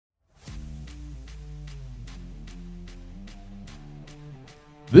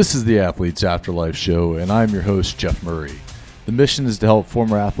This is the Athletes Afterlife Show, and I'm your host, Jeff Murray. The mission is to help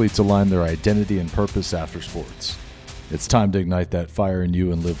former athletes align their identity and purpose after sports. It's time to ignite that fire in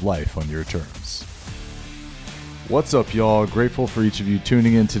you and live life on your terms. What's up, y'all? Grateful for each of you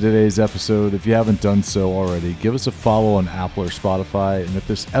tuning in to today's episode. If you haven't done so already, give us a follow on Apple or Spotify, and if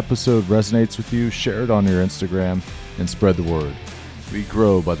this episode resonates with you, share it on your Instagram and spread the word. We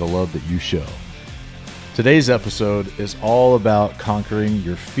grow by the love that you show. Today's episode is all about conquering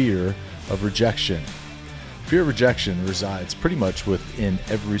your fear of rejection. Fear of rejection resides pretty much within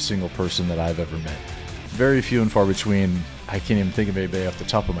every single person that I've ever met. Very few and far between. I can't even think of anybody off the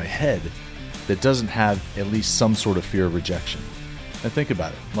top of my head that doesn't have at least some sort of fear of rejection. And think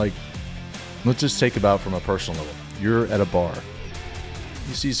about it. Let's just take about from a personal level. You're at a bar.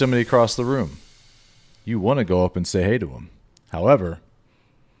 You see somebody across the room. You want to go up and say hey to them. However,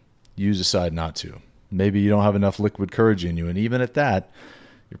 you decide not to. Maybe you don't have enough liquid courage in you. And even at that,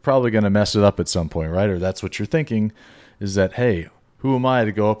 you're probably going to mess it up at some point, right? Or that's what you're thinking is that, hey, who am I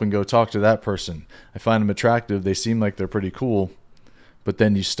to go up and go talk to that person? I find them attractive. They seem like they're pretty cool. But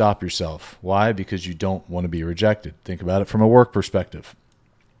then you stop yourself. Why? Because you don't want to be rejected. Think about it from a work perspective.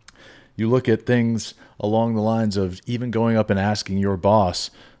 You look at things along the lines of even going up and asking your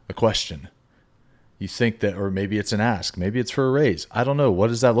boss a question. You think that, or maybe it's an ask. Maybe it's for a raise. I don't know. What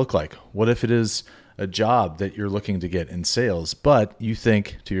does that look like? What if it is a job that you're looking to get in sales, but you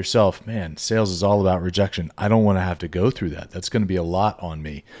think to yourself, man, sales is all about rejection. I don't want to have to go through that. That's going to be a lot on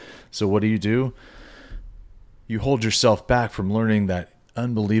me. So what do? You hold yourself back from learning that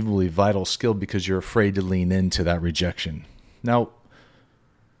unbelievably vital skill because you're afraid to lean into that rejection. Now,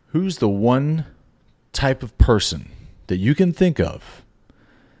 who's the one type of person that you can think of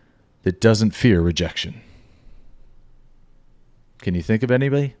that doesn't fear rejection? Can you think of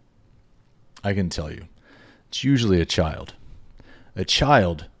anybody? I can tell you. It's usually a child. A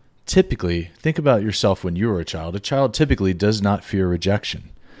child typically, think about yourself when you were a child typically does not fear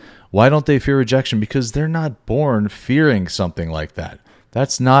rejection. Why don't they fear rejection? Because they're not born fearing something like that.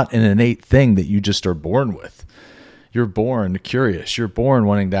 That's not an innate thing that you just are born with. You're born curious. You're born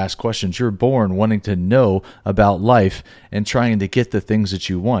wanting to ask questions. You're born wanting to know about life and trying to get the things that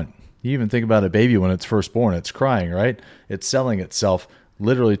you want. You even think about a baby when it's first born. It's crying, right? It's selling itself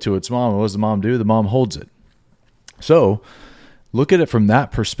literally to its mom. And what does the mom do? The mom holds it. So look at it from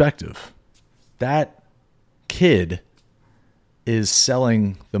that perspective. That kid is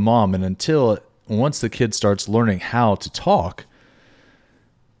selling the mom. And once the kid starts learning how to talk,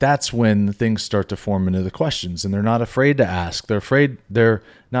 that's when things start to form into the questions. And they're not afraid to ask. They're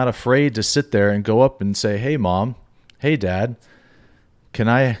not afraid to sit there and go up and say, hey, mom, hey, dad, can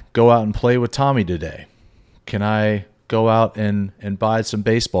I go out and play with Tommy today? Can I go out and buy some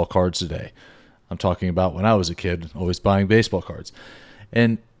baseball cards today? I'm talking about when I was a kid, always buying baseball cards.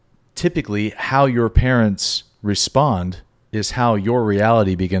 And typically how your parents respond is how your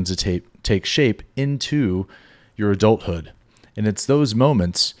reality begins to take shape into your adulthood. And it's those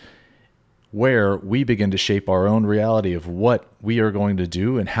moments where we begin to shape our own reality of what we are going to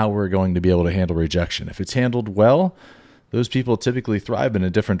do and how we're going to be able to handle rejection. If it's handled well, those people typically thrive in a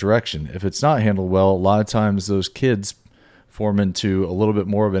different direction. If it's not handled well, a lot of times those kids form into a little bit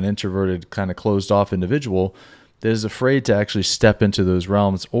more of an introverted, kind of closed off individual that is afraid to actually step into those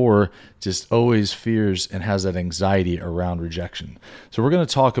realms or just always fears and has that anxiety around rejection. So we're going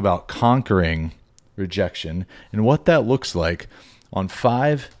to talk about conquering rejection and what that looks like on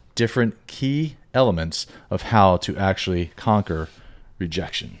 5 different key elements of how to actually conquer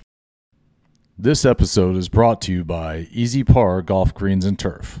rejection. This episode is brought to you by Easy Par Golf Greens and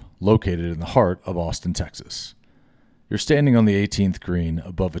Turf, located in the heart of Austin, Texas. You're standing on the 18th green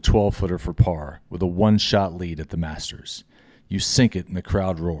above a 12-footer for par with a one-shot lead at the Masters. You sink it and the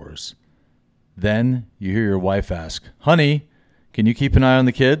crowd roars. Then you hear your wife ask, honey, can you keep an eye on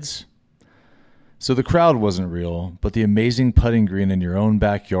the kids? So the crowd wasn't real, but the amazing putting green in your own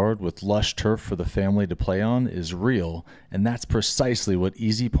backyard with lush turf for the family to play on is real, and that's precisely what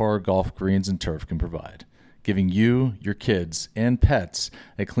Easy Par Golf Greens and Turf can provide, giving you, your kids, and pets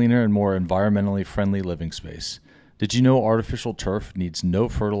a cleaner and more environmentally friendly living space. Did you know artificial turf needs no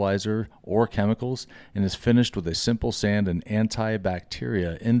fertilizer or chemicals and is finished with a simple sand and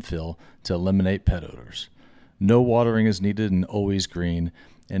antibacteria infill to eliminate pet odors? No watering is needed and always green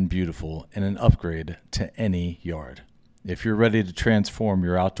and beautiful, and an upgrade to any yard. If you're ready to transform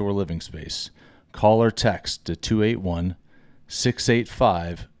your outdoor living space, call or text to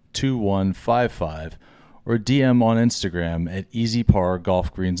 281-685-2155 or DM on Instagram at Easy Par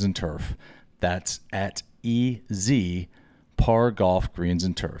Golf Greens and Turf. That's at EZ Par Golf Greens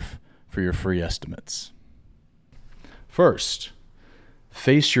and Turf for your free estimates. First,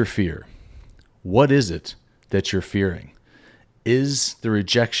 Face your fear. What is it that you're fearing? Is the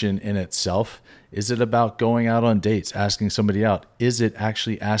rejection in itself? Is it about going out on dates, asking somebody out? Is it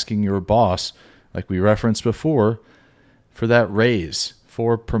actually asking your boss, like we referenced before, for that raise,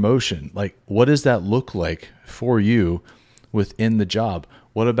 for promotion? Like, what does that look like for you within the job?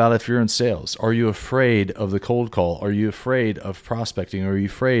 What about if you're in sales? Are you afraid of the cold call? Are you afraid of prospecting? Are you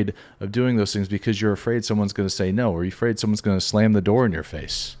afraid of doing those things because you're afraid someone's going to say no? Are you afraid someone's going to slam the door in your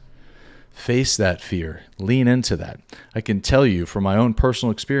face? Face that fear. Lean into that. I can tell you from my own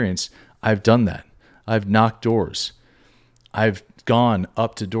personal experience, I've done that. I've knocked doors. I've gone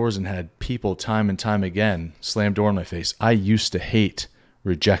up to doors and had people time and time again slam door in my face. I used to hate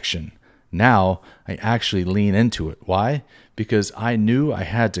rejection. Now I actually lean into it. Why? Because I knew I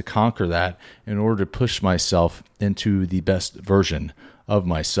had to conquer that in order to push myself into the best version of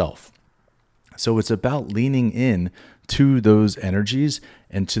myself. So it's about leaning in to those energies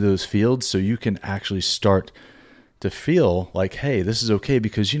and to those fields so you can actually start to feel like, hey, this is okay,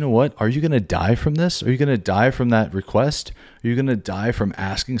 because you know what? Are you going to die from this? Are you going to die from that request? Are you going to die from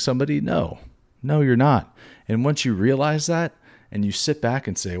asking somebody? No, you're not. And once you realize that and you sit back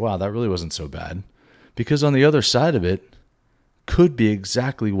and say, wow, that really wasn't so bad, because on the other side of it could be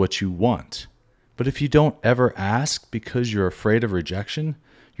exactly what you want. But if you don't ever ask because you're afraid of rejection,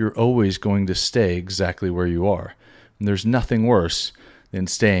 you're always going to stay exactly where you are. And there's nothing worse than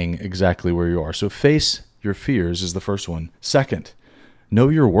staying exactly where you are. So face your fears is the first one. Second, know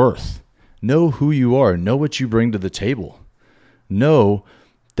your worth. Know who you are. Know what you bring to the table. Know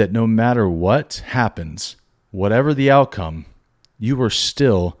that no matter what happens, whatever the outcome, you are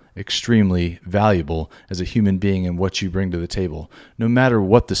still extremely valuable as a human being and what you bring to the table, no matter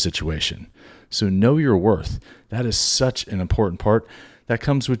what the situation. So know your worth. That is such an important part. That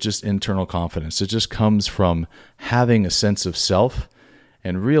comes with just internal confidence. It just comes from having a sense of self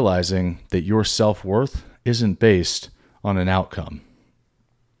and realizing that your self-worth isn't based on an outcome.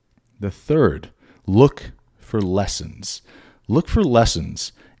 The third, look for lessons. Look for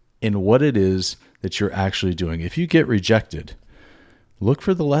lessons in what it is that you're actually doing. If you get rejected, look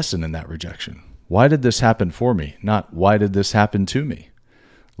for the lesson in that rejection. Why did this happen for me? Not why did this happen to me?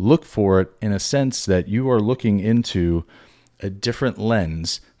 Look for it in a sense that you are looking into a different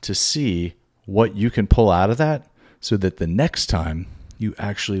lens to see what you can pull out of that so that the next time you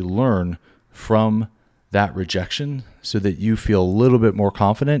actually learn from that rejection so that you feel a little bit more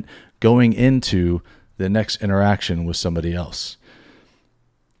confident going into the next interaction with somebody else.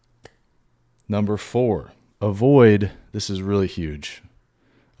 Number 4, this is really huge,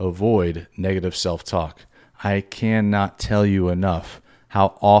 avoid negative self-talk. I cannot tell you enough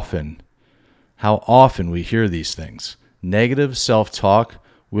how often we hear these things. Negative self-talk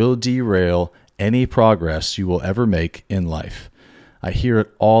will derail any progress you will ever make in life. I hear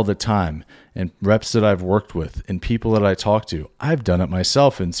it all the time in reps that I've worked with and people that I talk to. I've done it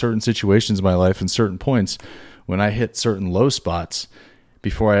myself in certain situations in my life and certain points when I hit certain low spots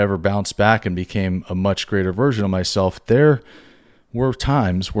before I ever bounced back and became a much greater version of myself. There were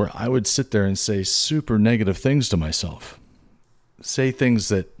times where I would sit there and say super negative things to myself. Say things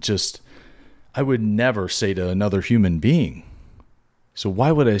that just I would never say to another human being. So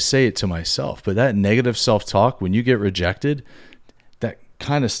why would I say it to myself? But that negative self-talk, when you get rejected, that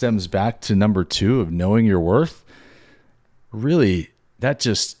kind of stems back to number 2 of knowing your worth. Really, that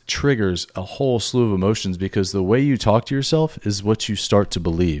just triggers a whole slew of emotions because the way you talk to yourself is what you start to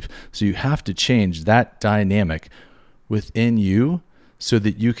believe. So you have to change that dynamic within you so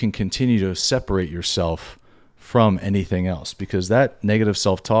that you can continue to separate yourself from anything else, because that negative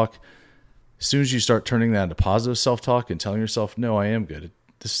self-talk, as soon as you start turning that into positive self-talk and telling yourself, no, I am good.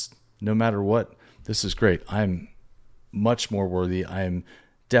 This, no matter what, this is great. I'm much more worthy. I am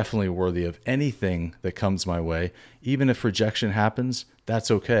definitely worthy of anything that comes my way. Even if rejection happens,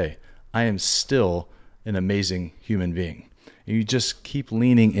 that's okay. I am still an amazing human being. And you just keep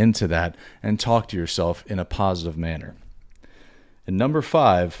leaning into that and talk to yourself in a positive manner. And number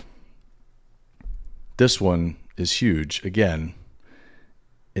 5, this one is huge. Again,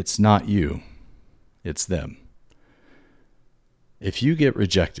 it's not you. It's them. If you get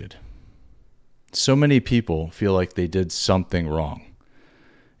rejected, so many people feel like they did something wrong.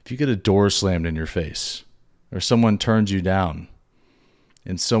 If you get a door slammed in your face or someone turns you down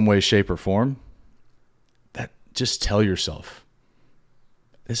in some way, shape, or form, that just tell yourself,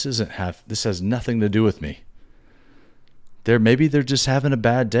 this has nothing to do with me. Maybe they're just having a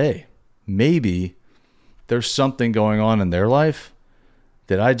bad day. Maybe there's something going on in their life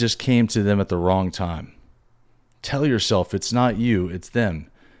that I just came to them at the wrong time. Tell yourself it's not you, it's them.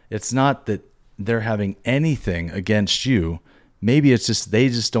 It's not that they're having anything against you. Maybe it's just they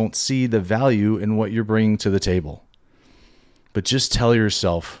just don't see the value in what you're bringing to the table. But just tell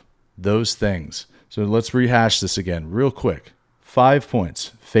yourself those things. So let's rehash this again real quick. 5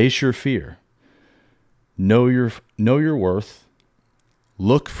 points. Face your fear. Know your worth.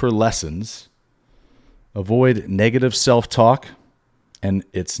 Look for lessons. Avoid negative self-talk. And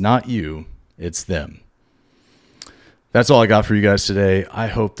it's not you, it's them. That's all I got for you guys today. I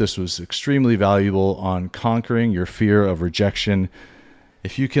hope this was extremely valuable on conquering your fear of rejection.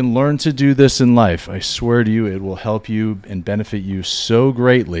 If you can learn to do this in life, I swear to you, it will help you and benefit you so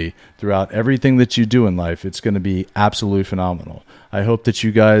greatly throughout everything that you do in life. It's going to be absolutely phenomenal. I hope that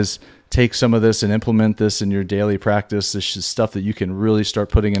you guys take some of this and implement this in your daily practice. This is stuff that you can really start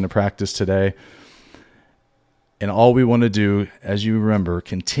putting into practice today. And all we want to do, as you remember,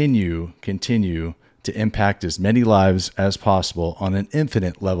 continue to impact as many lives as possible on an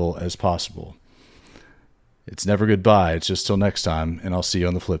infinite level as possible. It's never goodbye. It's just till next time, and I'll see you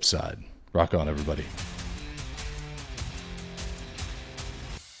on the flip side. Rock on, everybody.